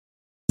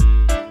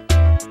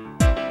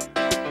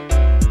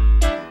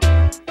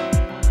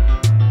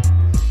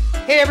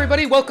Hey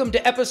everybody, welcome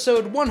to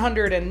episode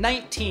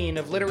 119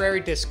 of Literary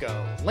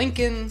Disco,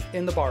 Lincoln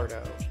in the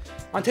Bardo.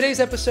 On today's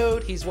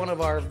episode, he's one of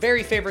our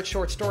very favorite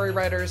short story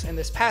writers, and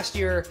this past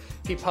year,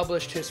 he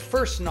published his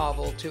first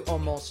novel to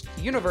almost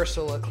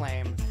universal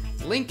acclaim,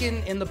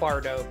 Lincoln in the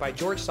Bardo by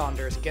George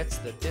Saunders Gets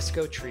the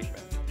Disco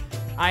Treatment.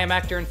 I am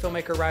actor and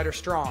filmmaker Ryder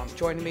Strong.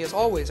 Joining me as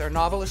always are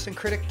novelist and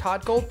critic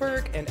Todd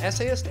Goldberg and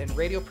essayist and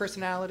radio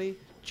personality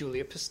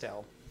Julia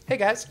Pistel. Hey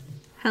guys.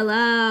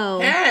 Hello.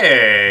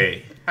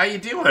 Hey, how you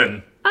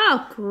doing?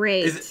 Oh,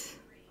 great.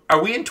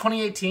 Are we in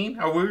 2018?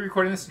 Are we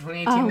recording this in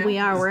 2018 now? We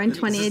are. We're in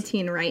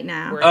 2018 right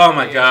now. Oh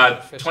my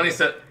God.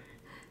 27.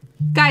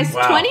 Guys,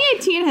 Wow.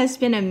 2018 has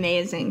been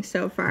amazing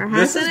so far,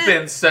 This hasn't has it?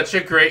 been such a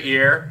great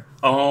year.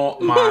 Oh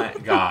my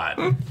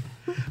God.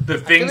 The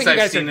things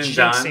I've seen and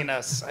done.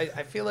 Us.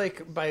 I feel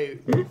like by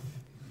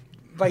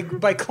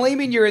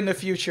claiming you're in the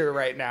future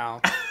right now,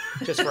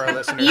 just for our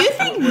listeners. You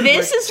think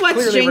this is what's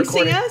clearly jinxing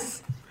recording.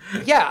 us?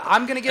 Yeah,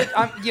 I'm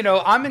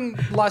I'm in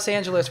Los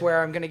Angeles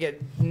where I'm gonna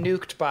get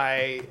nuked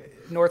by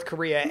North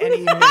Korea any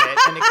minute,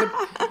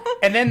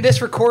 and then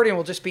this recording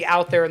will just be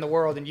out there in the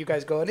world, and you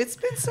guys going, "It's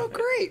been so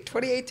great,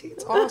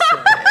 2018's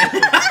awesome."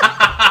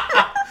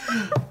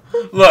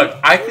 Look,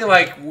 I feel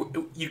like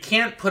you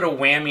can't put a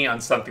whammy on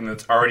something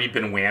that's already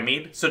been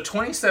whammied. So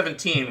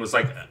 2017 was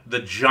like the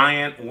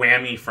giant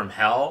whammy from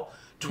hell.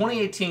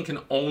 2018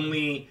 can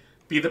only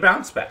be the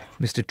bounce back.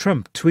 Mr.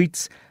 Trump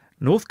tweets,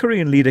 North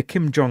Korean leader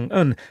Kim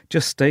Jong-un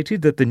just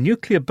stated that the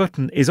nuclear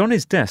button is on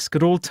his desk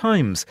at all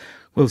times.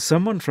 Will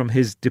someone from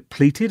his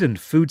depleted and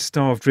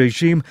food-starved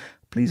regime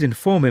please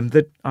inform him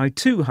that I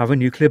too have a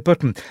nuclear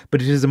button,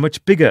 but it is a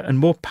much bigger and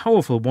more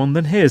powerful one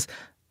than his,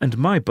 and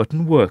my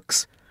button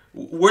works.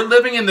 We're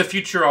living in the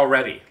future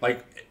already.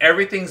 Like,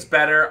 everything's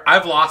better.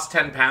 I've lost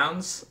 10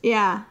 pounds.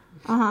 Yeah.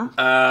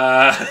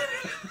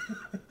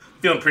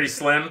 Feeling pretty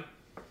slim.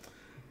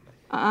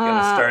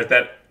 Gonna start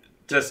that.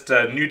 Just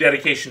new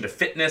dedication to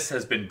fitness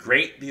has been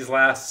great these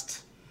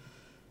last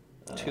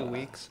 2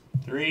 weeks.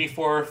 3,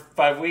 4,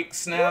 5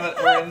 weeks now that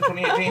we're in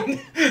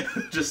 2018.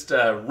 Just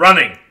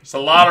running. It's a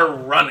lot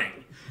of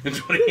running in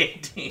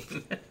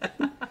 2018.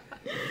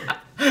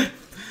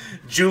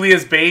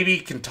 Julia's baby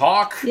can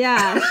talk.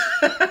 Yeah.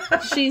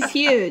 She's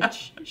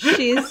huge.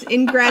 She's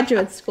in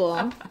graduate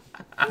school.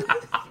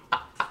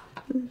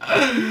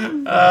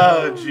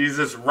 Oh,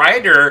 Jesus.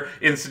 Ryder,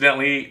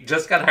 incidentally,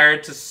 just got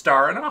hired to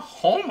star in a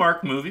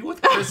Hallmark movie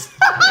with Chris.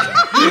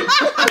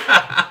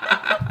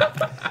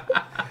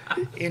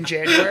 In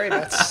January,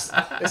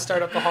 they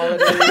start up the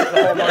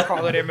Hallmark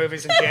holiday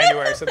movies in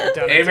January, so they're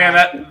done. Hey,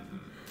 man,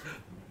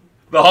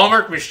 the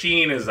Hallmark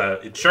machine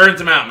it churns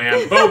them out,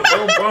 man. Boom,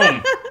 boom,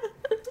 boom.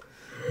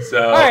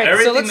 So right,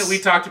 everything that we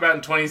talked about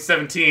in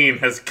 2017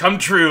 has come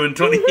true in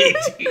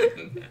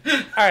 2018.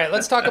 All right,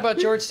 let's talk about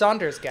George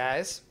Saunders,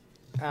 guys.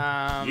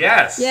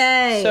 Yes.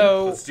 Yay.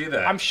 So Let's do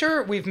that. I'm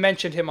sure we've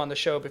mentioned him on the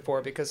show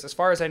before because, as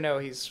far as I know,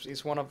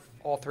 he's one of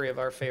all three of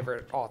our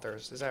favorite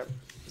authors. Is that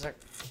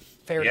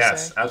fair to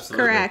Yes, say?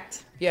 absolutely.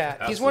 Correct.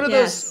 Yeah, he's one of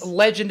Yes. those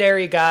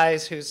legendary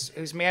guys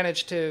who's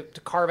managed to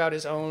carve out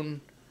his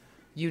own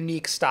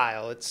unique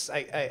style. It's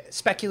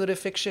speculative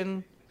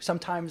fiction,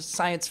 sometimes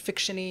science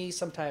fiction-y,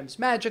 sometimes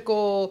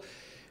magical,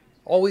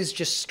 always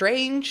just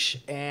strange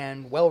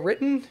and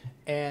well-written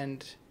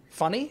and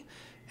funny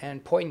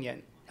and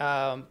poignant.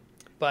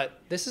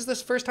 But this is the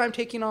first time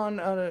taking on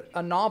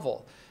a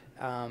novel,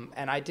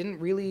 and I didn't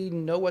really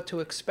know what to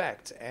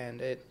expect,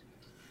 and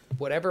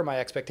whatever my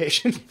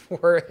expectations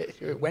were,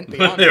 it went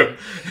beyond it.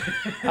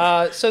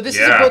 So this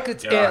is a book.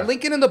 It's,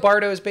 Lincoln in the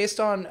Bardo is based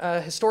on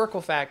a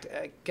historical fact.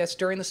 I guess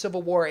during the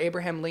Civil War,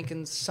 Abraham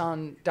Lincoln's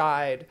son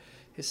died,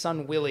 his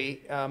son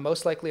Willie,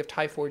 most likely of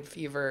typhoid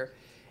fever.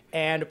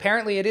 And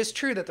apparently it is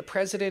true that the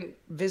president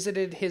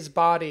visited his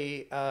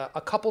body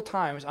a couple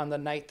times on the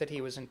night that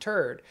he was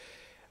interred.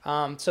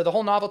 So the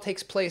whole novel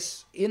takes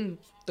place in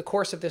the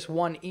course of this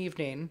one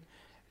evening,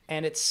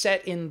 and it's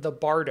set in the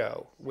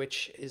Bardo,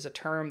 which is a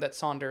term that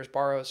Saunders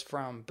borrows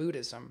from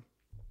Buddhism.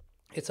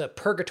 It's a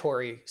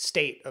purgatory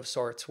state of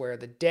sorts where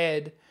the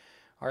dead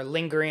are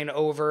lingering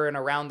over and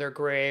around their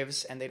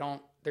graves, and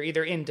they're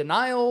either in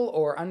denial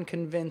or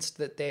unconvinced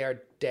that they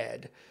are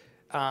dead.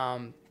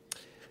 And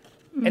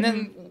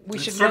then we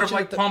should Sort of mention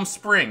like that Palm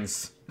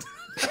Springs.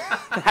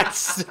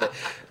 that's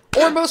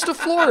or most of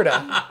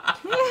Florida.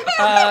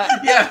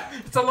 Yeah,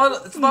 it's a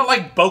lot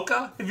like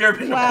Boca. Have you ever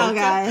been to Wow, Boca?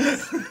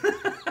 guys.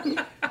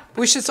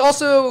 We should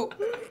also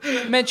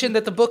mention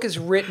that the book is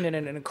written in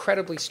an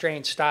incredibly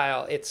strange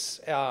style. It's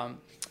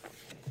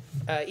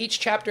each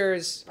chapter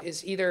is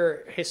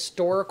either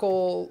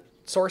historical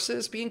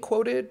sources being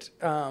quoted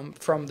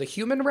from the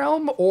human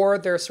realm, or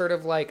they're sort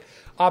of like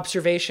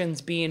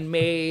observations being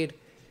made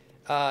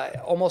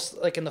almost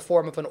like in the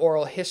form of an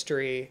oral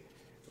history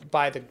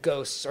by the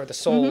ghosts or the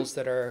souls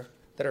that are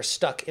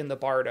stuck in the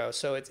Bardo.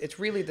 So it's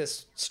really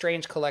this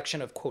strange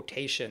collection of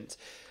quotations.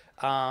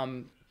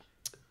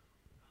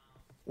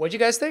 What'd you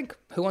guys think?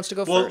 Who wants to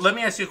go first? Well, let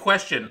me ask you a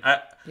question.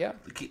 Yeah.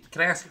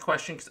 Can I ask a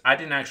question? Because I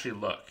didn't actually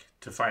look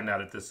to find out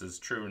if this is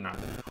true or not.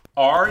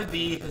 Are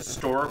the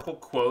historical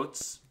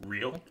quotes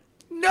real?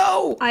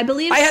 No, I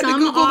believe I had to some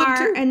Google them are,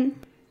 too.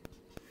 and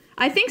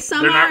I think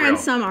some They're not are and real.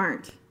 some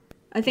aren't.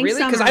 I think Really?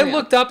 some Because are I real.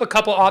 looked up a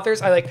couple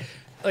authors. I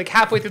like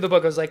halfway through the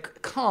book, I was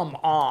like, "Come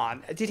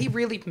on, did he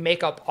really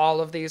make up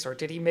all of these, or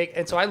did he make?"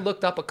 And so I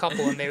looked up a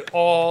couple, and they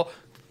all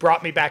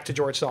brought me back to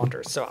George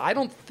Saunders. So I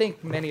don't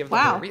think many of them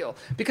Wow. are real,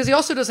 because he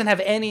also doesn't have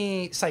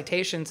any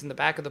citations in the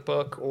back of the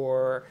book,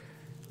 or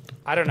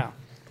I don't know.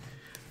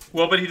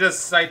 Well, but he does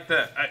cite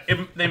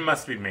they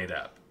must be made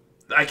up.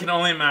 I can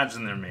only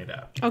imagine they're made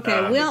up. Okay,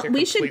 they're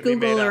we should completely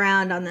Google made up.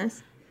 around on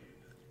this.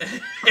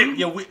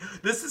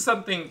 This is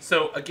something.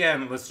 So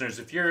again, listeners,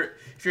 if you're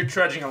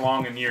trudging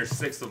along in year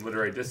 6 of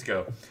Literary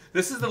Disco,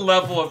 this is the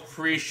level of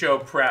pre-show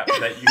prep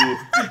that you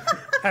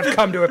Have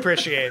come to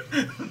appreciate.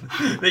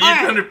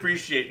 can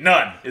appreciate.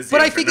 None is. But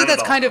the I answer, think none that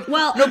that's at all. kind of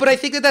Well- no. But I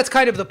think that that's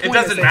kind of the point. It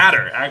is doesn't that-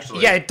 matter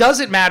actually. Yeah, it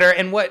doesn't matter.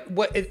 And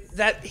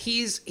that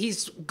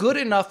he's good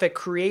enough at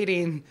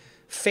creating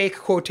fake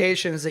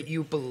quotations that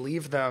you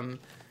believe them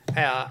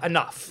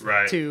enough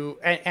Right. to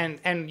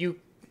and you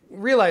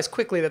realize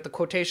quickly that the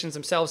quotations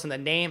themselves and the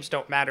names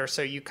don't matter.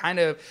 So you kind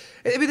of,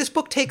 I mean, this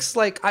book takes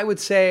like, I would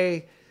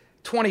say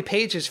 20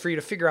 pages for you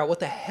to figure out what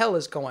the hell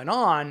is going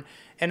on.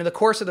 And in the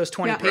course of those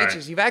 20 Yeah. pages,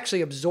 Right. you've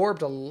actually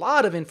absorbed a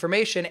lot of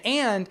information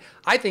and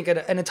I think an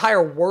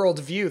entire world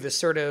view, this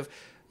sort of,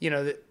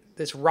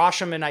 this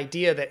Rashomon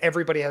idea that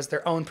everybody has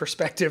their own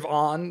perspective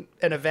on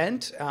an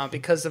event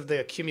because of the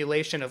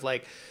accumulation of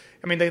like,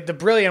 I mean, the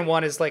brilliant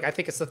one is like, I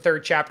think it's the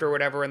 3rd chapter or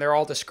whatever, and they're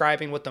all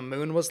describing what the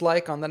moon was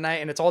like on the night,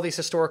 and it's all these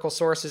historical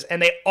sources,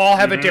 and they all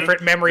have a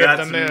different memory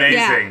That's of the moon. amazing.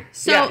 Yeah.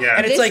 So Yeah, and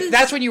it's this like, is-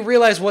 that's when you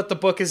realize what the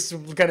book is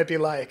going to be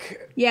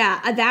like.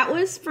 Yeah, that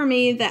was for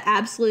me the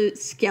absolute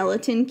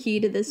skeleton key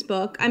to this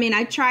book. I mean,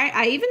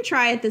 I even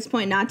try at this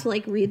point not to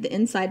like read the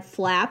inside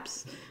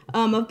flaps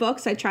of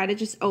books. I try to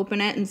just open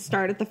it and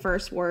start at the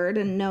first word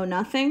and know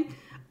nothing.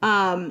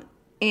 And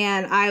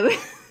I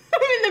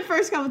in the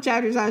first couple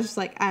chapters, I was just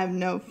like, I have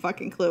no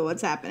fucking clue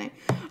what's happening.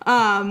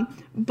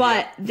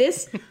 But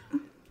this,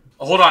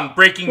 Hold on.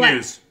 Breaking What?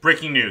 news.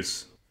 Breaking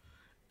news.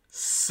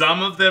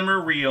 Some of them are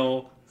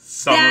real.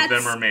 Some of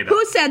them are made up.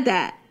 who said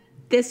that?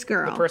 This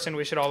girl. The person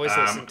we should always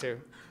listen to.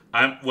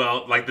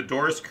 Like the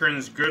Doris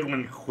Kearns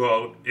Goodwin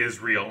quote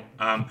is real.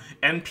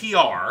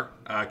 NPR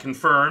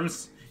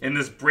confirms in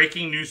this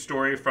breaking news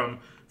story from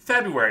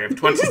February of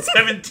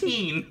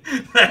 2017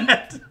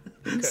 that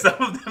some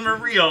of them are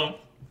real.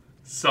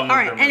 Some All of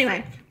right. them are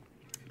Anyway, fake.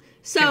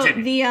 so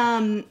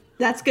Continue.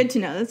 that's good to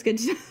know. That's good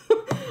to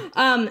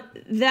know.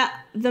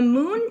 The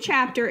moon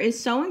chapter is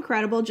so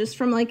incredible, just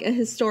from like a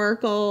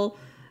historical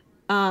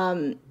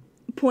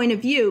point of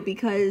view,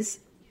 because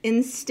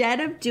instead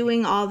of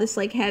doing all this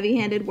like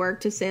heavy-handed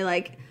work to say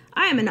like,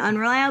 I am an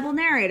unreliable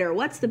narrator,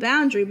 what's the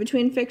boundary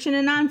between fiction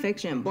and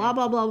nonfiction, blah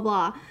blah blah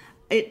blah,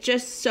 it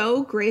just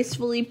so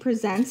gracefully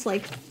presents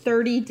like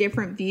 30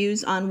 different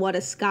views on what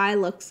a sky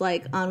looks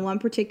like on one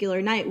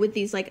particular night with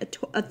these like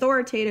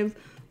authoritative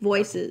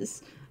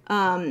voices.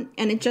 And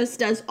it just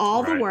does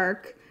all the Right.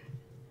 work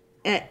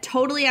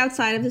totally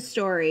outside of the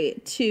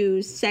story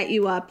to set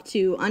you up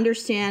to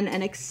understand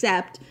and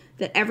accept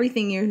that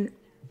everything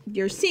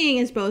you're seeing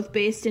is both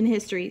based in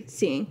history,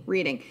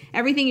 reading.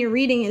 Everything you're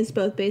reading is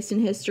both based in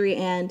history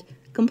and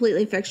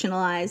completely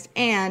fictionalized,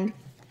 and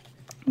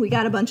we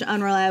got a bunch of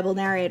unreliable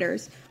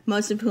narrators,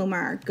 most of whom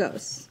are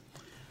ghosts.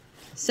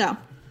 So,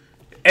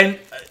 And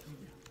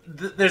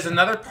there's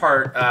another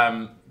part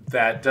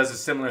that does a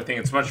similar thing.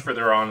 It's much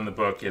further on in the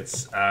book.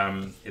 It's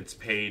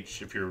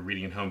page, if you're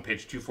reading at home,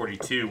 page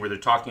 242, where they're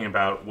talking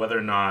about whether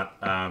or not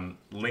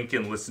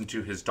Lincoln listened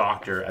to his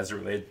doctor as it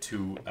related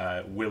to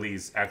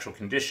Willie's actual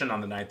condition on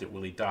the night that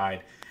Willie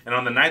died. And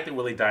on the night that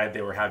Willie died,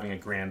 they were having a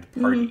grand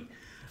party.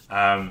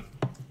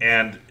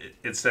 And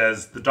it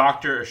says, the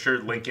doctor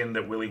assured Lincoln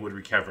that Willie would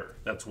recover.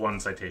 That's one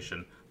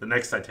citation. The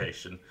next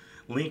citation,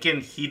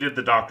 Lincoln heeded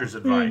the doctor's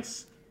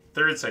advice.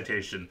 Third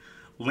citation,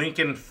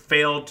 Lincoln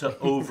failed to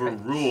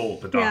overrule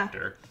the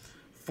doctor.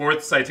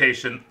 Fourth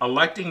citation,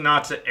 electing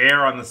not to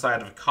err on the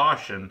side of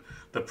caution,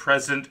 the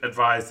president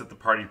advised that the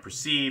party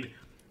proceed.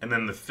 And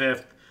then the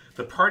fifth,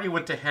 the party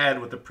went ahead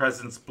with the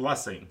president's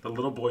blessing, the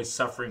little boy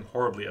suffering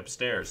horribly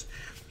upstairs.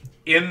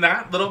 In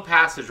that little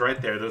passage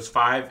right there, those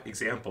 5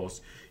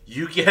 examples,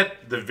 you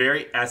get the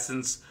very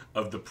essence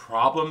of the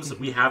problems that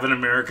we have in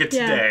America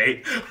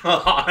today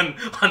on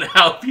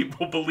how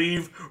people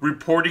believe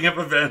reporting of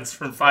events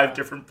from 5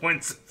 different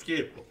points of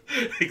view,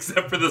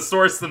 except for the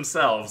source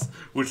themselves,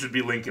 which would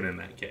be Lincoln in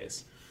that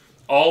case.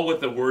 All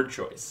with the word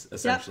choice,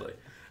 essentially,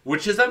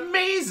 which is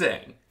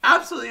amazing.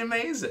 Absolutely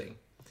amazing.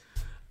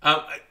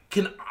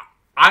 Can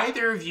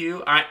either of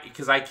you,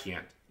 because I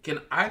can't, can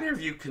either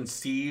of you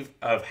conceive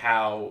of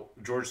how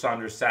George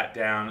Saunders sat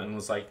down and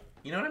was like,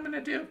 you know what I'm going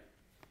to do?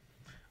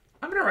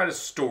 I'm going to write a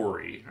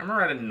story. I'm going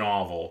to write a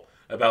novel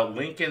about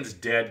Lincoln's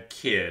dead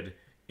kid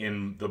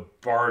in the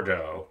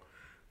Bardo,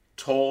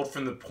 told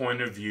from the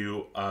point of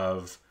view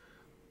of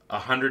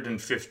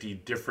 150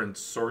 different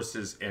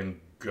sources and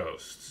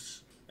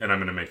ghosts. And I'm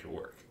going to make it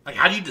work. Like,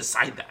 how do you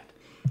decide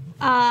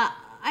that?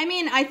 I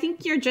mean, I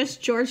think you're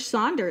just George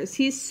Saunders.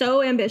 He's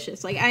so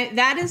ambitious. Like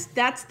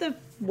that's the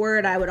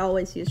word I would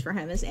always use for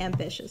him is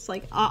ambitious.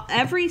 Like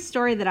every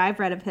story that I've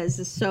read of his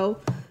is so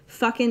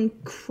fucking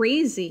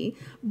crazy,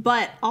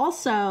 but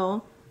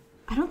also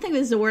I don't think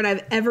this is a word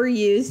I've ever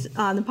used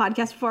on the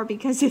podcast before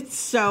because it's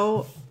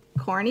so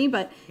corny,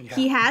 but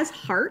he has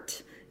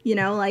heart, you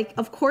know, like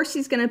of course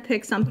he's going to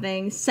pick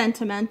something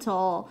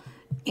sentimental.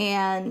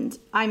 And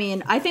I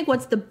mean, I think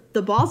what's the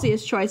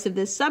ballsiest choice of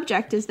this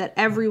subject is that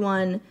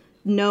everyone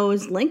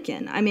knows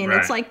Lincoln. I mean,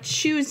 It's like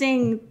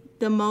choosing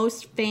the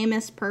most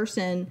famous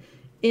person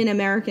in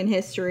American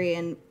history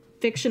and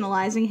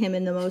fictionalizing him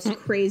in the most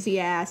crazy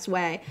ass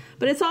way.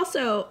 But it's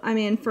also, I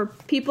mean, for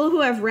people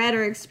who have read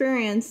or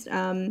experienced,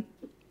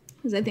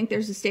 because I think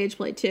there's a stage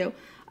play too.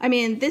 I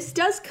mean, this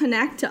does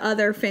connect to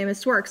other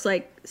famous works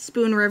like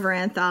Spoon River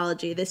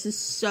Anthology. This is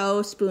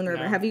so Spoon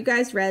River. No. Have you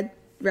guys read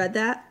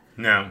that?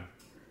 No.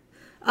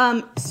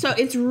 So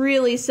it's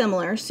really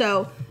similar.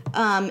 So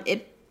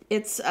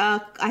it's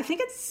I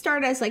think it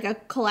started as like a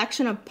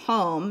collection of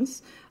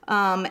poems.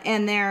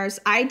 And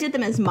I did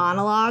them as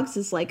monologues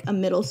as like a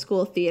middle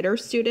school theater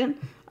student.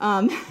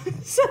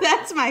 So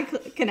that's my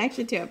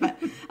connection to it. But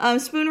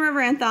Spoon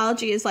River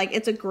Anthology is like,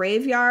 it's a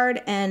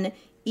graveyard and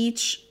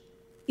each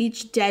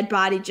dead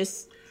body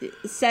just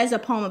says a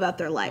poem about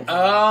their life.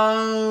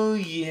 Oh,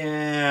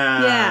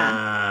 yeah.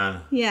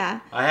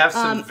 Yeah. I have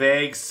some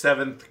vague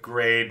 7th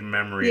grade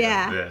memory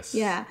of this.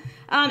 Yeah.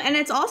 And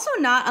it's also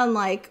not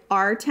unlike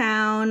Our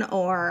Town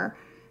or...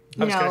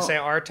 I was going to say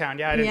Our Town.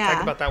 Yeah, I didn't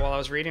think about that while I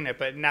was reading it,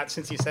 but not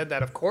since you said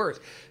that, of course.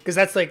 Because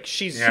that's like,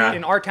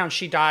 in Our Town,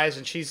 she dies,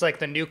 and she's like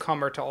the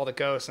newcomer to all the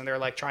ghosts, and they're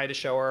like trying to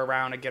show her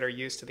around and get her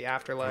used to the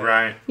afterlife.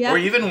 Right. Yep. Or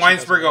even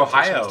Winesburg,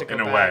 Ohio,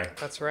 in a way.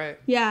 That's right.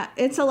 Yeah,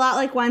 it's a lot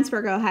like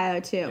Winesburg, Ohio,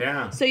 too.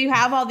 Yeah. So you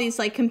have all these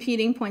like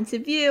competing points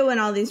of view and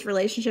all these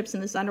relationships in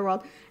this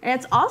underworld. And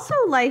it's also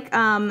like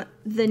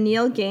the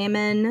Neil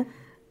Gaiman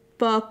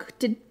book.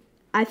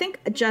 I think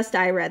just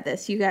I read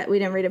this. We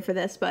didn't read it for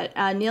this, but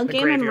Neil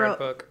Gaiman wrote...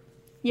 book.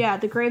 Yeah,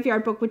 the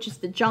Graveyard Book, which is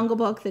the Jungle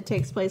Book that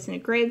takes place in a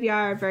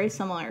graveyard, very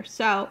similar.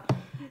 So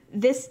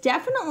this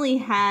definitely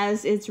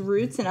has its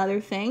roots in other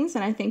things,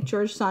 and I think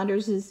George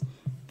Saunders is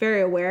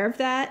very aware of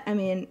that. I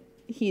mean,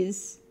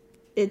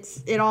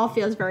 it all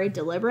feels very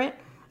deliberate.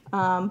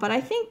 But I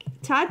think,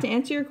 Todd, to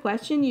answer your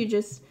question,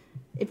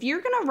 if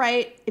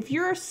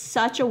you're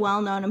such a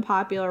well-known and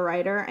popular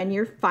writer and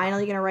you're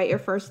finally going to write your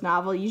first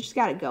novel, you just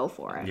got to go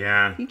for it.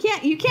 Yeah. You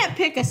can't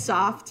pick a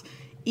soft,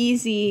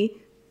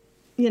 easy,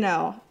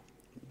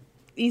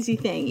 easy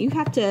thing. You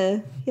have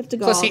to go.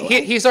 Plus, all the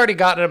way. he's already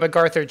gotten a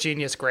MacArthur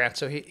Genius Grant,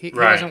 so he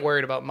wasn't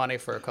worried about money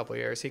for a couple of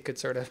years. He could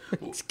sort of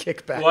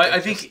kick back. Well, I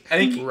think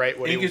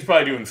he's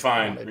probably doing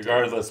fine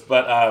regardless.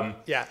 But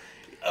yeah.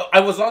 I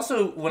was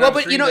also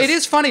it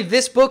is funny.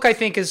 This book, I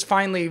think, is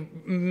finally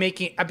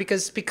making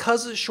because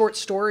short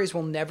stories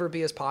will never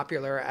be as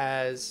popular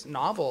as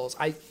novels.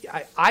 I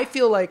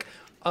feel like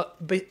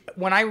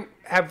when I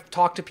have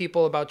talked to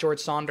people about George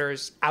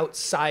Saunders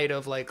outside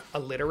of like a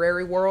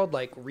literary world,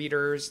 like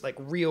readers, like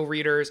real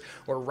readers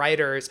or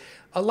writers,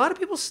 a lot of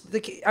people,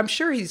 I'm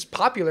sure he's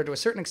popular to a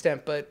certain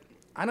extent, but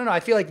I don't know. I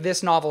feel like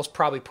this novel's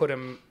probably put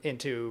him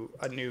into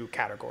a new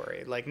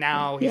category. Like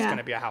now he's going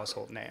to be a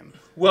household name.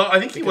 Well, I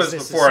think he was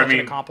before. An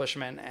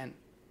accomplishment. And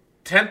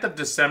 10th of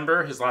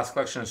December, his last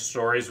collection of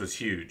stories was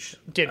huge.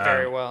 Did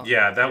very well.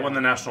 Yeah, that won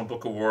the National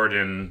Book Award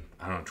in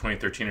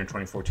 2013 or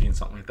 2014,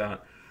 something like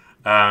that.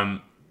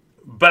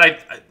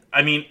 But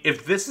I mean,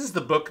 if this is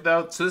the book,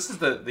 though, so this is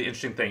the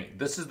interesting thing.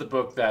 This is the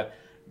book that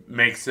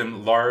makes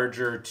him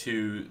larger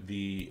to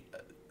the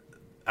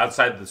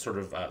outside the sort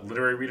of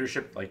literary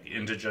readership, like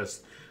into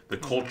just the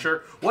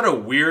culture. What a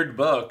weird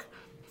book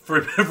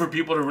for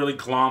people to really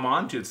glom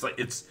onto. It's like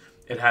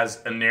it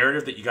has a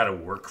narrative that you got to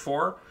work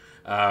for.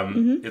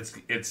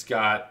 It's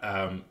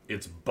got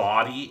it's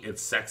body,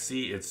 it's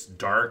sexy, it's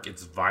dark,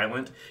 it's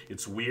violent,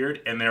 it's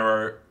weird, and there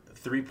are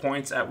 3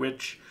 points at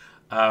which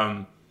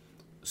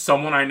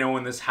someone I know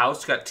in this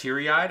house got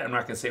teary-eyed. I'm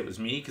not going to say it was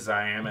me because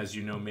I am, as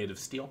you know, made of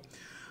steel.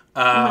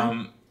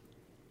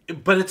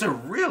 But it's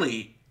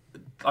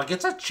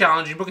it's a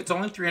challenging book. It's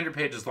only 300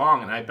 pages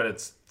long, and I bet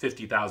it's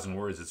 50,000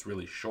 words. It's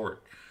really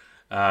short.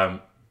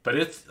 But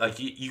it's like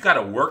you got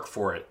to work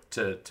for it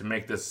to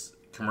make this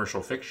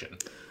commercial fiction.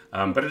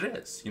 But it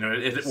is,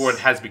 it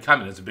has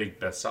become. It's a big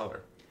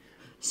bestseller.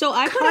 So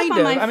I put up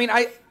on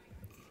my.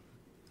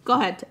 Go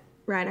ahead,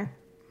 Ryder.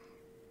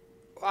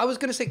 I was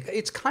going to say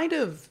it's kind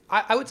of.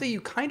 I would say you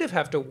kind of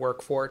have to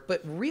work for it,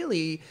 but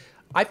really,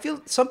 I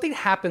feel something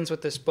happens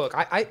with this book.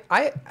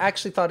 I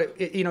actually thought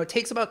it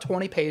takes about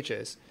 20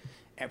 pages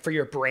for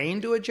your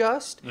brain to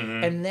adjust.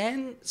 Mm-hmm. And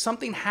then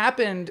something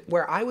happened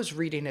where I was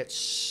reading it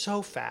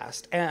so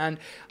fast. And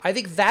I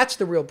think that's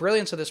the real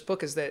brilliance of this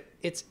book is that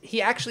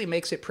he actually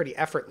makes it pretty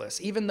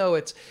effortless, even though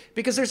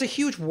because there's a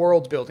huge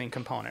world building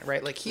component,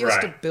 right? Like he has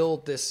to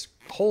build this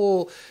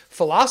whole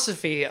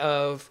philosophy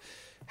of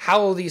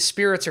how these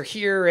spirits are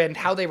here and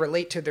how they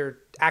relate to their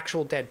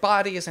actual dead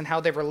bodies and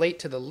how they relate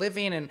to the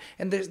living and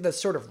there's the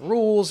sort of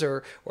rules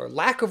or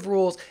lack of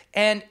rules.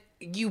 And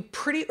you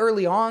pretty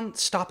early on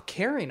stop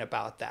caring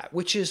about that,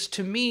 which is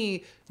to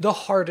me the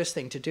hardest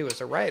thing to do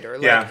as a writer.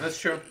 Yeah, that's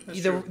true.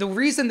 The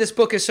reason this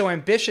book is so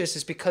ambitious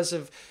is because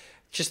of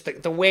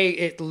just the way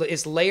it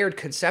is layered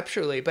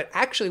conceptually, but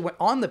actually when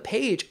on the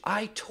page,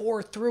 I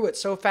tore through it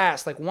so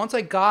fast. Like once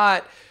I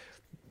got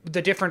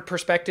the different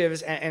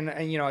perspectives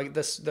and you know,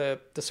 the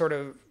sort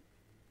of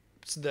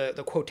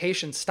the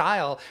quotation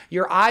style,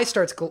 your eye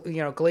starts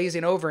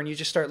glazing over, and you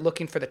just start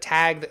looking for the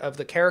tag of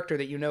the character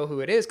that you know who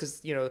it is, because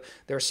you know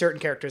there are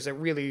certain characters that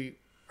really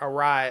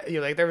arrive.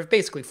 You know, like there are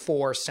basically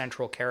 4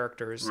 central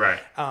characters, right?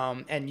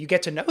 And you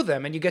get to know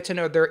them, and you get to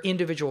know their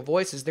individual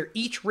voices. They're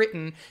each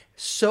written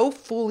so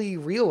fully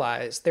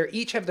realized. They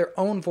each have their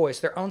own voice,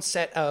 their own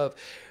set of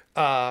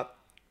their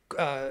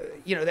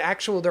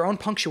own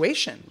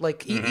punctuation.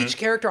 Like each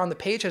character on the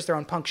page has their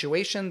own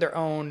punctuation, their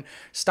own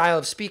style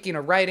of speaking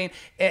or writing,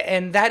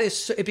 and that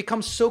is it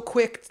becomes so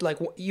quick. Like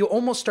you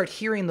almost start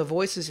hearing the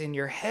voices in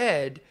your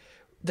head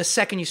the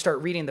second you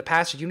start reading the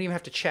passage. You don't even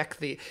have to check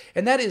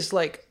and that is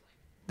like,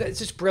 it's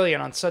just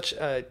brilliant on such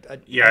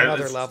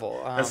another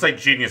level. That's like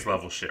genius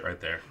level shit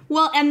right there.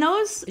 Well, and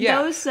those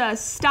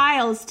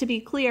styles, to be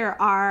clear,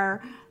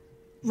 are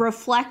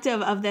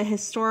reflective of the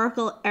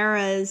historical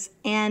eras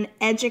and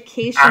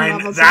education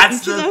levels of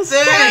each of those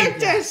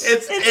characters.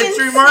 It's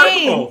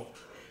remarkable.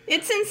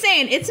 It's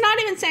insane. It's not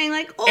even saying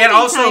like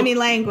old-timey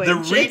language.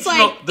 It's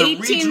like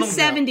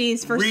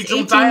 1870s versus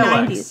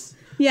 1890s.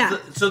 Yeah.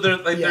 So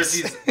there's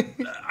these.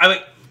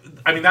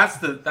 I mean, that's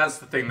the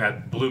thing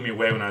that blew me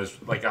away when I was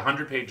like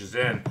 100 pages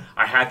in.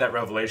 I had that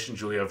revelation,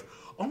 Julia, of,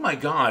 oh my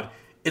God,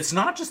 it's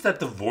not just that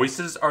the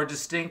voices are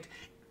distinct.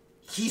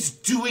 He's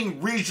doing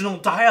regional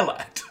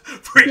dialect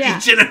for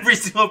each and every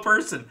single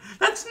person.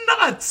 That's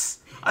nuts.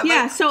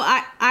 So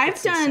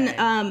I've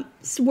done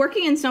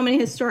working in so many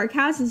historic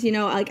houses. You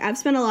know, like I've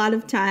spent a lot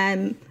of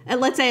time,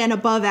 let's say an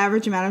above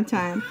average amount of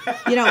time,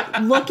 you know,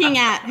 looking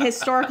at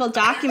historical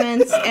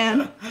documents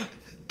and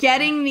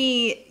getting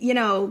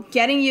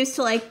used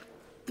to like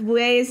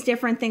ways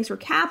different things were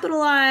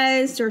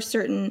capitalized or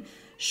certain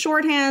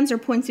shorthands or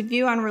points of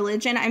view on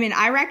religion. I mean,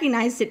 I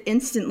recognized it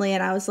instantly,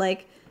 and I was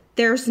like,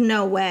 there's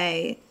no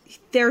way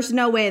there's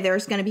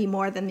going to be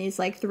more than these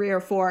like 3 or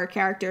 4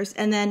 characters.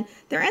 And then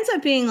there ends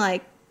up being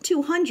like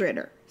 200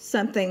 or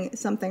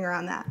something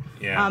around that.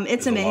 Yeah,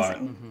 it's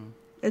amazing.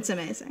 It's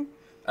amazing.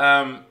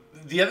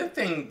 The other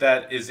thing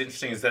that is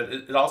interesting is that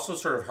it also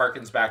sort of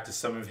harkens back to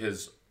some of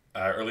his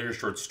earlier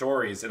short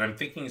stories. And I'm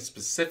thinking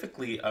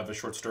specifically of a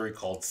short story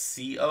called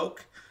Sea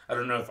Oak. I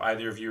don't know if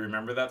either of you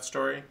remember that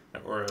story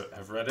or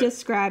have read it.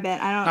 Describe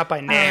it. I don't. Not by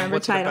name.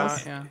 What's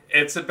titles. it about?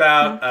 Yeah. It's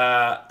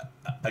about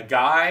a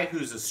guy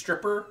who's a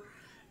stripper,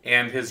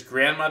 and his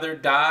grandmother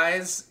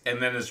dies,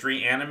 and then is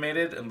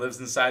reanimated and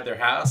lives inside their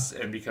house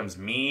and becomes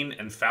mean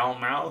and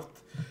foul-mouthed.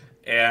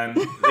 And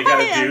they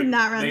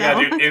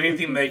gotta do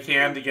anything they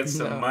can to get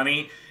some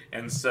money.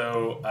 And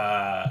so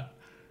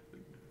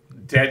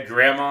dead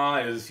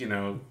grandma is,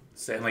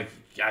 saying like,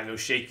 "Gotta go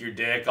shake your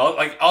dick,"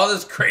 all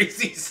this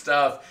crazy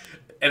stuff.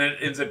 And it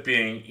ends up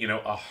being,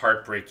 a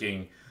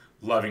heartbreaking,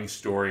 loving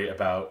story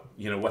about,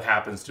 what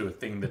happens to a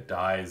thing that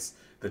dies,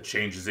 that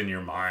changes in your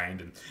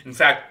mind. And in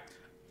fact,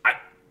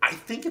 I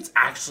think it's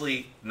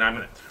actually, I'm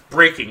going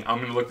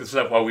to look this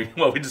up while we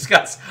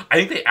discuss. I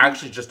think they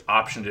actually just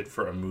optioned it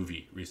for a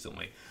movie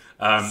recently.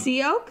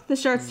 Sea Oak, the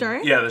short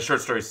story? Yeah, the short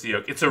story Sea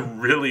Oak. It's a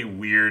really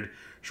weird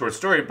short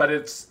story, but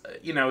it's,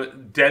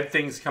 dead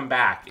things come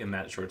back in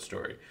that short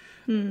story.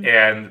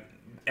 And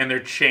they're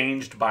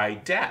changed by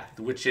death,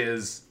 which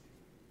is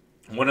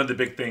one of the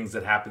big things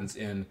that happens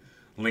in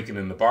Lincoln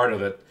in the Bardo,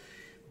 that,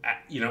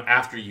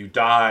 after you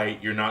die,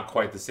 you're not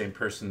quite the same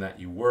person that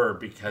you were,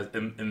 because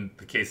in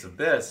the case of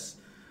this,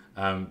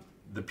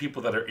 the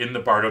people that are in the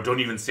Bardo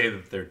don't even say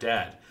that they're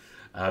dead.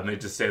 They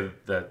just say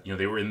that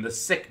they were in the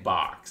sick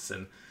box,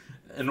 and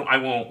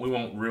we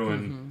won't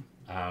ruin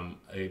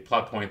a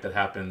plot point that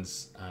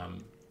happens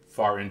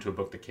far into a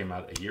book that came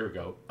out a year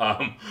ago.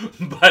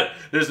 But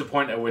there's a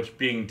point at which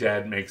being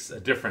dead makes a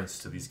difference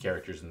to these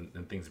characters,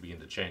 and things begin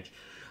to change.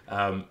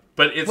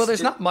 But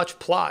there's not much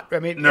plot. I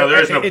mean, no,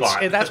 there is no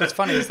plot. That's what's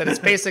funny, is that it's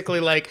basically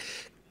like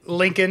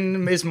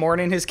Lincoln is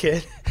mourning his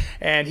kid,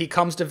 and he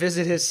comes to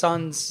visit his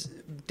son's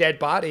dead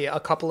body a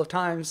couple of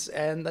times,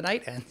 and the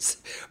night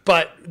ends.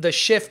 But the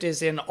shift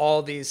is in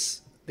all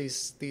these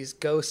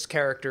ghost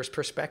characters'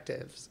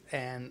 perspectives,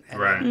 and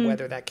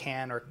whether that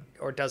can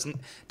or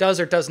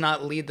does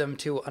not lead them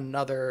to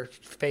another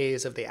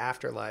phase of the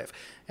afterlife.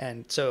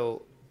 And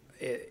so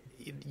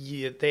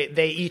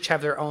they each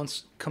have their own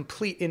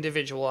complete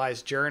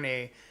individualized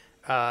journey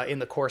in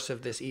the course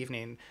of this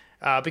evening,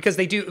 because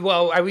they do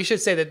we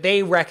should say that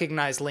they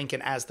recognize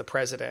Lincoln as the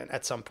president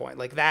at some point,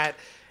 like that.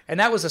 And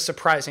that was a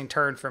surprising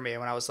turn for me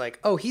when I was like,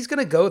 oh, he's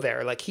gonna go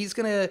there, like he's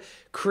gonna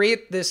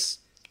create this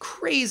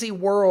crazy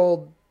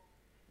world,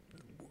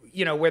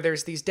 where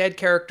there's these dead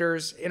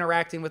characters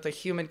interacting with a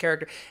human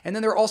character. And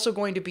then they're also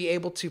going to be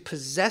able to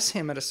possess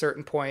him at a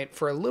certain point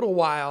for a little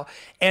while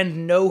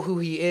and know who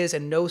he is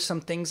and know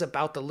some things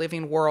about the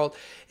living world.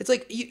 It's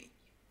like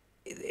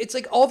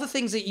all the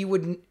things that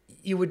you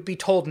you would be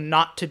told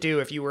not to do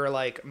if you were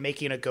like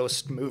making a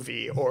ghost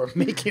movie or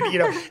making,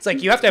 it's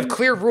like you have to have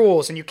clear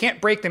rules and you can't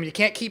break them. You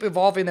can't keep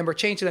evolving them or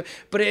changing them.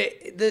 But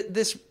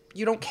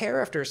you don't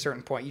care after a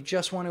certain point. You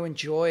just want to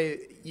enjoy.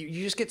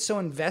 You just get so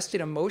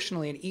invested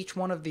emotionally in each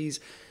one of these,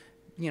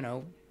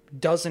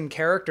 dozen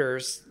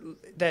characters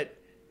that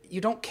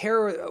you don't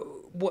care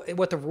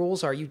what the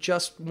rules are. You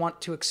just want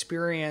to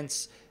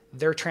experience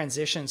their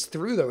transitions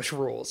through those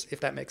rules, if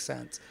that makes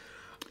sense.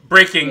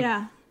 Breaking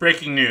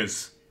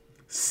news.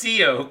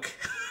 Sea-Oak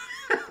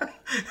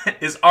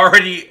is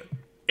already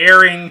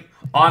airing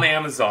on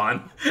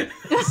Amazon.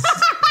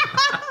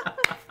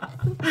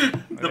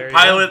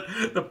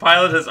 The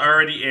pilot has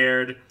already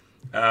aired.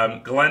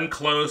 Glenn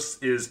Close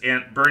is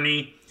Aunt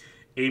Bernie,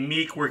 a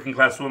meek working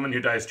class woman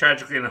who dies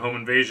tragically in a home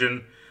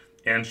invasion,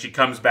 and she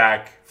comes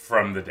back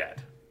from the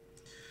dead.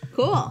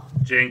 Cool.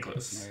 Jane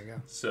Close. There you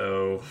go.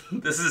 So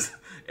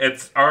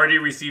it's already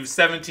received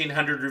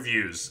 1,700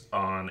 reviews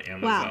on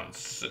Amazon. Wow.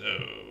 So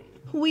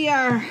we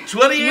are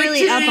 2018.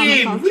 Really up on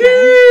the culture.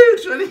 Woo!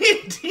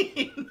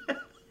 2018.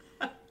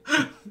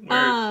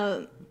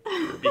 We're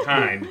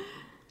behind.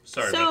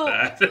 Sorry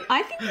about that.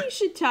 I think we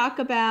should talk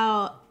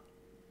about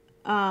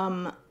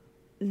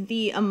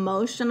the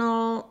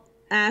emotional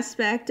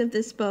aspect of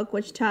this book,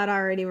 which Todd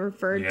already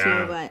referred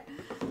to, but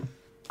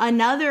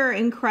another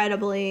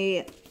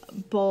incredibly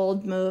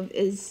bold move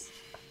is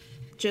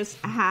just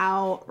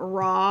how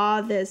raw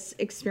this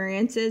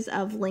experience is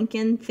of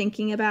Lincoln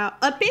thinking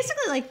about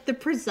basically like the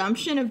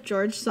presumption of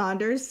George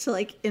Saunders to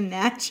like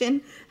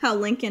imagine how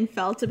Lincoln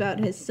felt about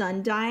his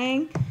son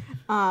dying.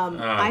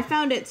 I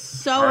found it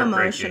so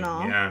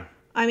emotional. Yeah.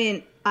 I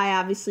mean, I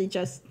obviously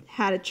just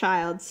had a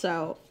child,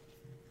 so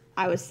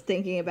I was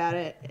thinking about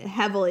it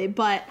heavily,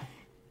 but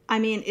I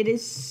mean, it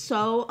is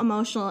so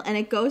emotional and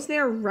it goes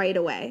there right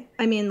away.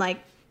 I mean, like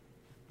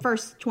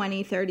first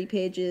 20, 30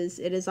 pages,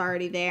 it is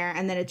already there,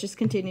 and then it just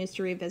continues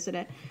to revisit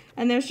it.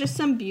 And there's just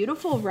some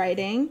beautiful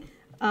writing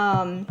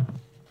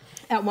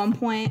at one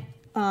point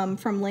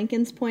from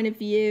Lincoln's point of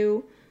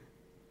view.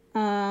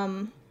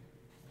 Let's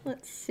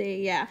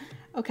see. Yeah.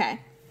 Okay.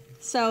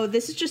 So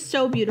this is just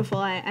so beautiful.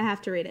 I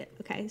have to read it.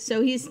 Okay.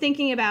 So he's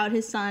thinking about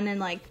his son and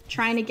like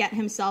trying to get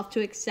himself to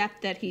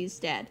accept that he's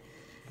dead.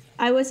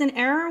 I was in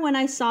error when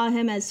I saw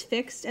him as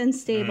fixed and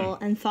stable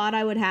and thought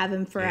I would have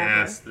him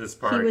forever. Yes, this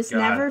part. He was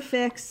never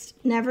fixed,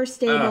 never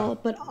stable,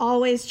 but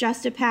always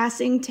just a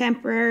passing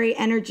temporary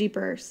energy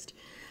burst.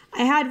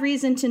 I had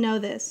reason to know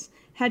this.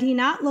 Had he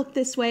not looked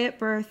this way at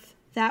birth,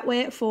 that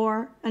way at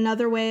 4,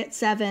 another way at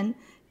 7,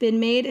 been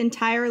made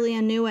entirely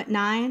anew at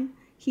 9,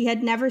 he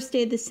had never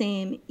stayed the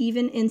same,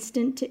 even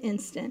instant to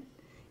instant.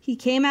 He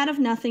came out of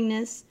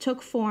nothingness,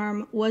 took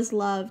form, was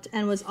loved,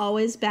 and was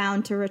always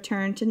bound to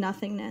return to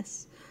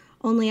nothingness.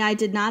 Only I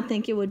did not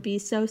think it would be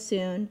so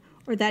soon,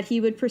 or that he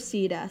would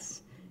precede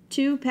us.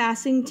 2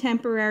 passing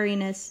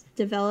temporariness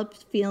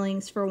developed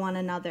feelings for one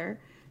another.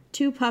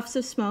 2 puffs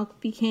of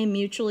smoke became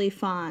mutually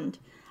fond.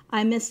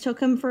 I mistook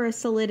him for a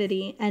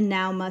solidity, and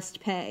now must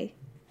pay.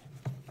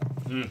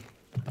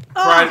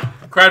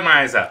 Cried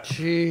my eyes out.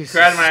 Jesus.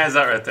 Cried my eyes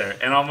out right there,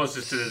 and almost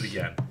just did it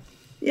again.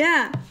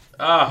 Yeah.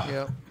 Oh,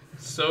 Yep.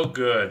 so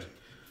good.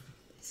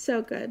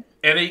 So good.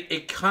 And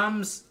it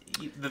comes...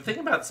 The thing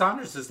about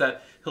Saunders is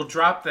that he'll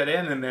drop that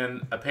in, and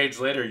then a page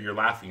later, you're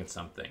laughing at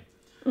something.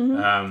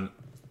 Mm-hmm.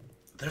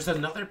 There's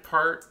another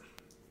part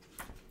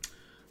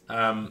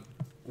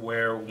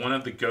where one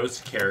of the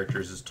ghost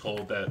characters is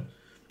told that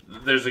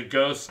there's a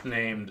ghost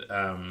named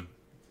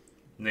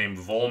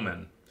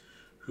Volman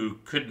who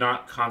could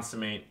not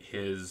consummate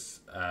his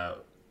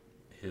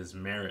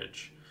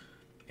marriage,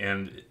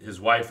 and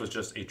his wife was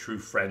just a true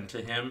friend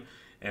to him.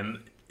 And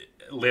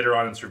later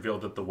on, it's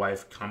revealed that the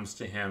wife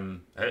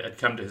had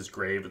come to his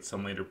grave at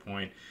some later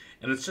point.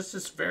 And it's just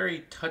this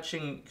very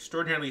touching,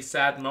 extraordinarily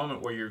sad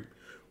moment where you're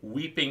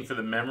weeping for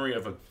the memory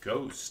of a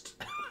ghost.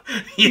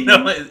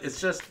 It's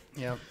just,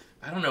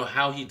 I don't know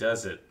how he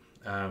does it.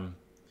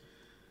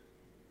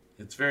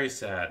 It's very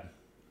sad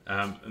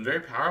and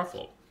very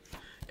powerful.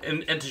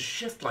 And to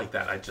shift like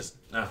that,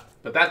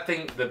 but that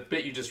thing, the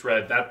bit you just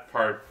read, that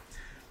part,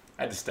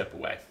 I had to step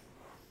away.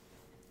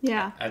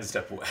 Yeah. I had to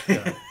step away.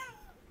 Yeah.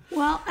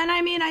 Well, and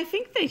I mean, I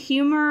think the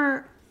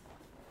humor,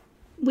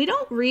 we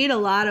don't read a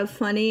lot of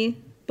funny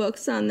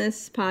books on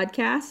this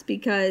podcast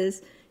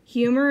because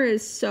humor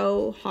is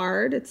so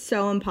hard. It's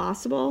so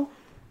impossible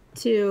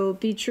to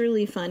be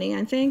truly funny,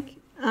 I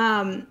think.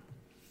 And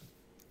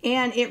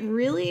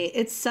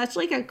it's such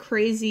like a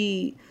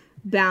crazy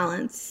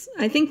balance.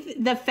 I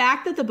think the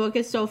fact that the book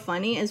is so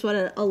funny is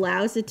what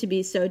allows it to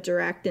be so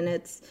direct in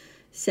its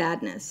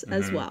sadness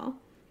as well.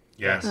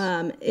 Yes.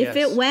 If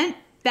it went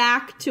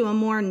back to a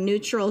more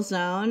neutral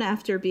zone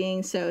after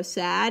being so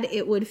sad,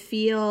 it would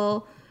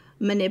feel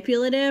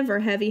manipulative or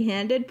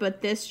heavy-handed,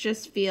 but this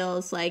just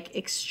feels like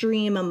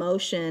extreme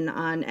emotion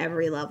on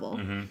every level.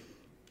 Mm-hmm.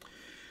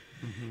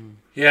 Mm-hmm.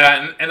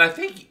 Yeah, and I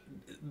think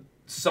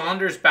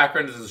Saunders'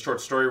 background as a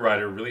short story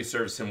writer really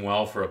serves him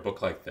well for a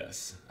book like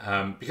this,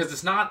 because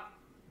it's not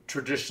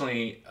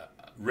traditionally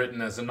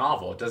written as a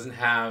novel. It doesn't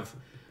have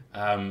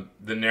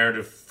the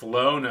narrative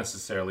flow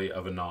necessarily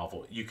of a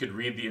novel. You could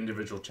read the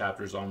individual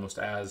chapters almost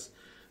as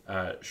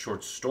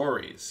short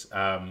stories.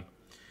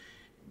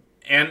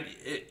 And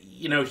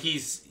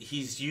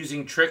he's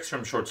using tricks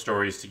from short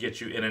stories to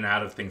get you in and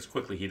out of things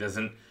quickly. He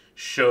doesn't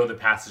show the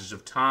passage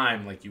of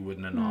time like you would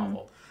in a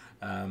novel.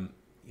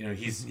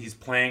 He's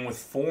playing with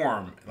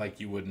form like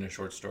you would in a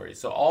short story.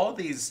 So all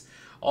these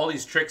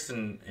tricks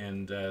and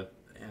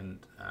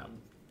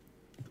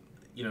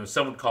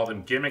some would call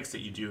them gimmicks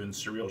that you do in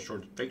surreal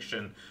short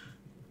fiction.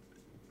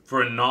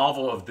 For a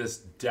novel of this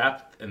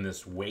depth and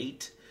this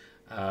weight,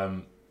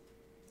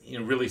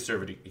 really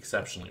serve it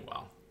exceptionally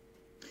well.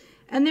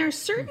 And there are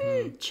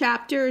certain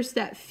chapters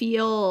that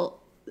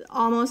feel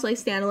almost like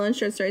standalone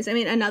short stories. I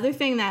mean, another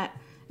thing that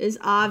is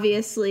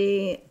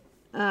obviously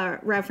a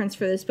reference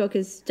for this book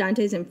is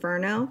Dante's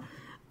Inferno.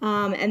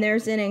 And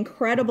there's an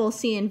incredible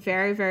scene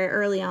very, very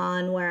early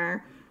on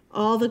where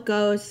all the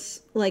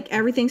ghosts, like,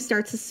 everything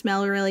starts to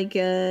smell really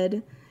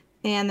good.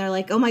 And they're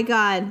like, oh my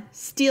God,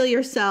 steel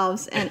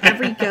yourselves. And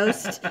every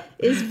ghost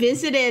is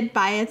visited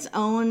by its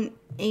own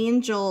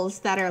angels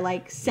that are,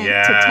 like, sent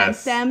to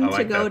tempt them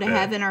to go to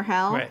heaven or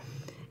hell. Right.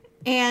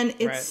 And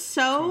it's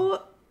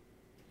so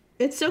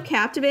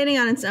captivating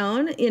on its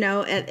own,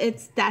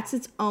 that's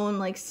its own,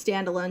 like,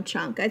 standalone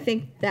chunk. I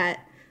think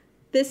that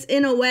this,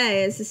 in a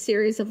way, is a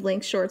series of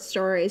Link short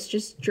stories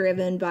just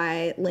driven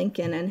by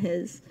Lincoln and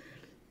his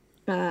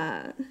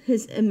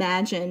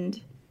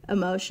imagined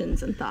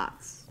emotions and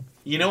thoughts.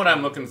 You know what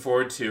I'm looking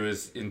forward to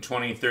is in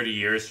 20, 30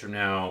 years from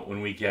now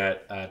when we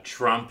get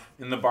Trump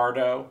in the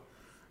Bardo,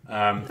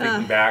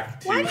 thinking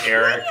back to Eric. Why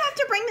do you have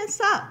to bring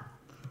this up?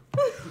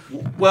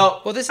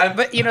 Well, that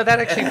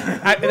actually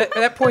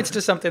that points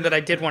to something that I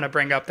did want to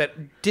bring up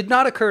that did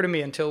not occur to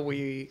me until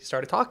we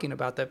started talking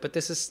about that. But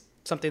this is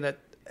something that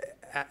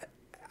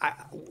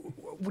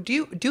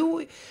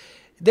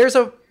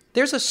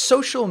there's a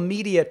social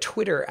media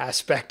Twitter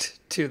aspect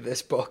to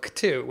this book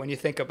too. When you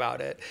think about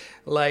it,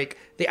 like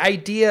the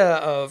idea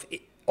of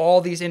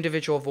all these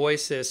individual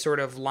voices sort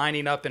of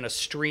lining up in a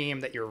stream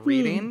that you're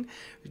reading.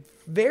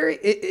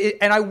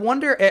 And I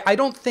wonder, I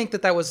don't think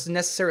that was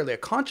necessarily a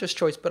conscious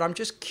choice, but I'm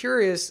just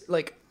curious,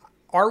 like,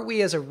 are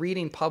we as a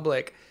reading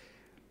public,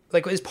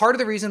 like, is part of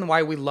the reason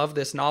why we love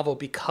this novel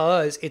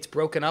because it's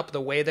broken up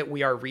the way that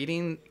we are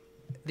reading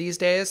these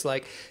days?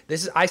 Like,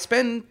 I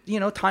spend,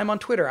 time on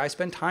Twitter, I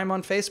spend time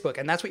on Facebook,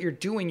 and that's what you're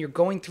doing. You're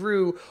going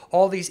through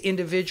all these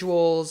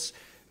individuals'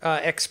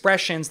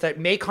 expressions that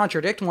may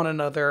contradict one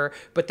another,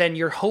 but then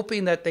you're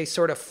hoping that they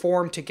sort of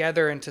form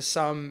together into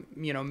some,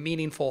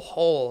 meaningful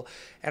whole.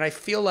 And I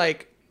feel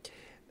like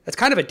that's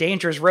kind of a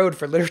dangerous road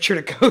for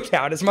literature to go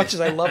down. As much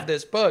as I love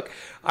this book,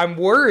 I'm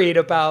worried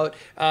about,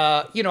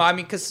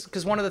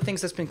 because one of the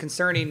things that's been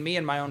concerning me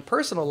in my own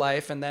personal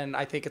life, and then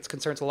I think it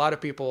concerns a lot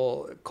of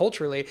people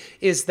culturally,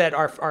 is that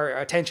our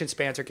attention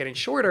spans are getting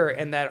shorter,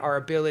 and that our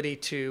ability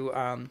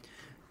to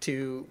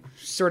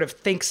sort of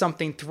think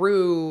something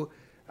through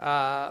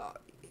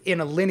in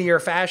a linear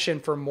fashion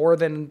for more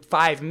than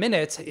 5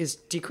 minutes is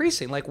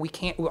decreasing. Like,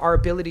 our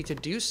ability to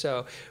do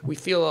so, we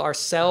feel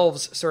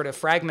ourselves sort of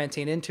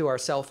fragmenting into our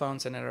cell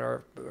phones and in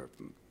our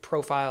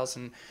profiles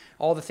and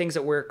all the things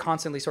that we're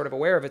constantly sort of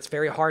aware of. It's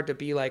very hard to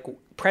be, like,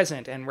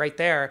 present and right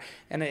there.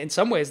 And in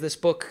some ways, this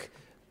book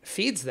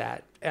feeds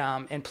that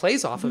and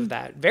plays off of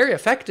that very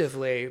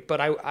effectively. But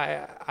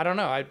I don't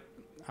know. I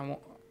won't,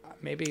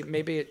 maybe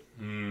it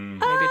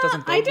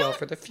doesn't bode well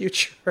for the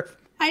future.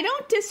 I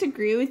don't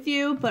disagree with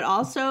you, but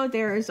also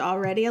there is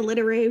already a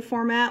literary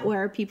format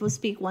where people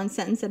speak one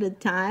sentence at a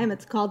time.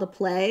 It's called a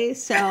play,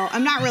 so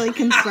I'm not really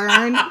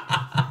concerned.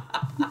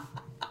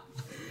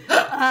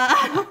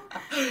 I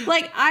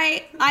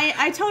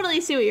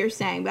totally see what you're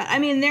saying, but I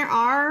mean, there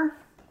are...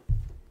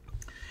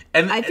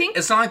 And I think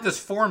it's not like this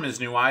form is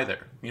new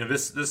either.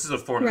 This is a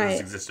form that has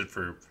existed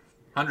for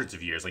hundreds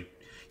of years. Like,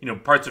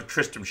 parts of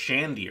Tristram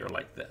Shandy are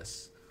like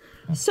this.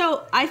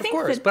 So I think,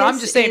 of course, but I'm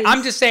just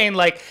saying,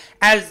 like,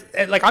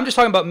 I'm just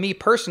talking about me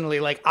personally.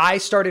 Like, I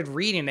started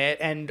reading it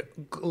and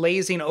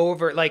glazing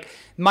over. Like,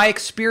 my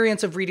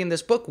experience of reading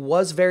this book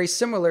was very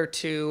similar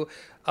to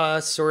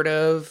a sort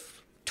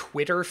of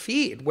Twitter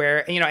feed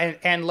where,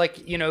 and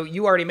like,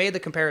 you already made the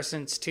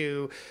comparisons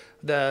to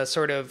the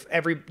sort of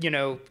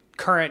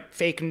current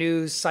fake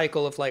news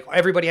cycle of, like,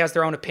 everybody has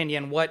their own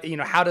opinion. What,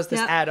 how does this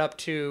add up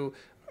to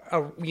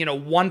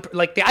one,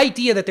 like, the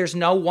idea that there's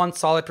no one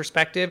solid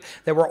perspective,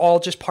 that we're all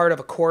just part of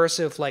a chorus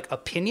of, like,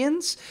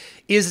 opinions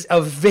is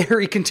a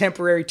very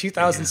contemporary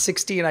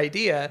 2016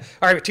 idea,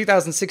 or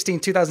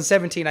 2016,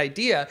 2017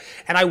 idea.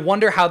 And I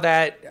wonder how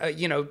that,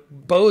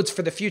 bodes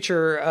for the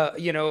future,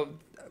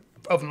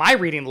 of my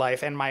reading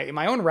life and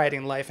my own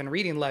writing life and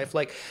reading life.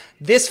 Like,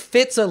 this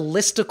fits a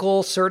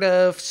listicle sort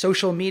of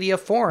social media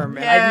form.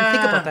 And I didn't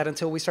think about that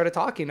until we started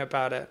talking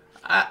about it.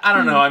 I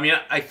don't know. I mean,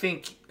 I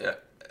think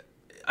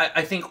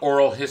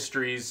oral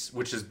histories,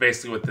 which is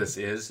basically what this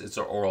is, it's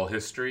an oral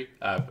history,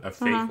 a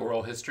fake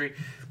oral history.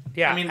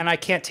 Yeah, and I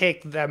can't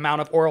take the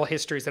amount of oral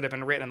histories that have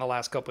been written in the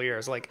last couple of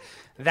years. Like,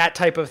 that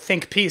type of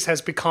think piece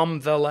has become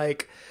the,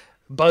 like,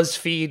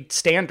 BuzzFeed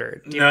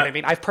standard. Do you know No. what I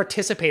mean? I've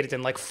participated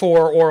in like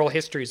 4 oral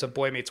histories of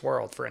Boy Meets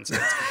World, for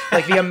instance.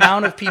 Like the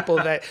amount of people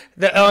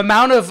the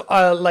amount of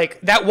like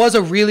that was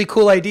a really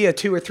cool idea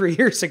 2 or 3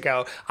 years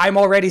ago. I'm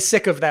already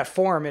sick of that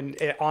form and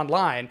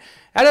online.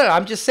 I don't know.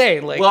 I'm just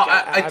saying. Like, Well,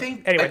 I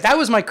think anyway, that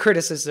was my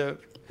criticism.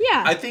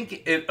 Yeah. I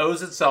think it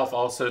owes itself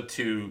also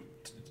to,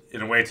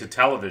 in a way, to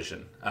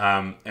television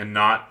and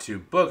not to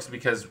books,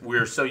 because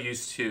we're so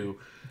used to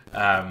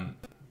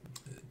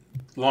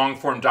long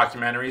form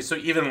documentaries. So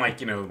even like,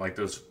 like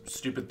those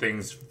stupid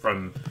things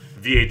from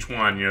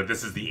VH1,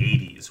 this is the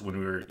 80s when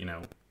we were,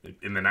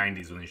 in the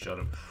 90s when they showed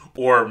them.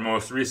 Or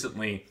most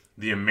recently,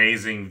 the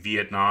amazing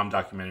Vietnam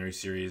documentary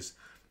series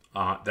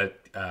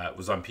that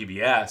was on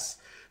PBS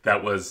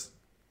that was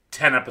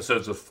 10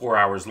 episodes of 4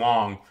 hours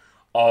long,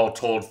 all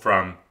told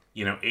from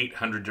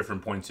 800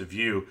 different points of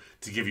view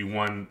to give you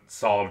one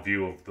solid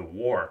view of the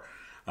war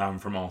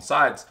from all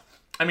sides.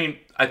 I mean,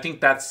 I think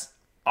that's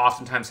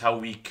oftentimes how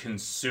we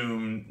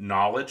consume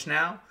knowledge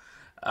now.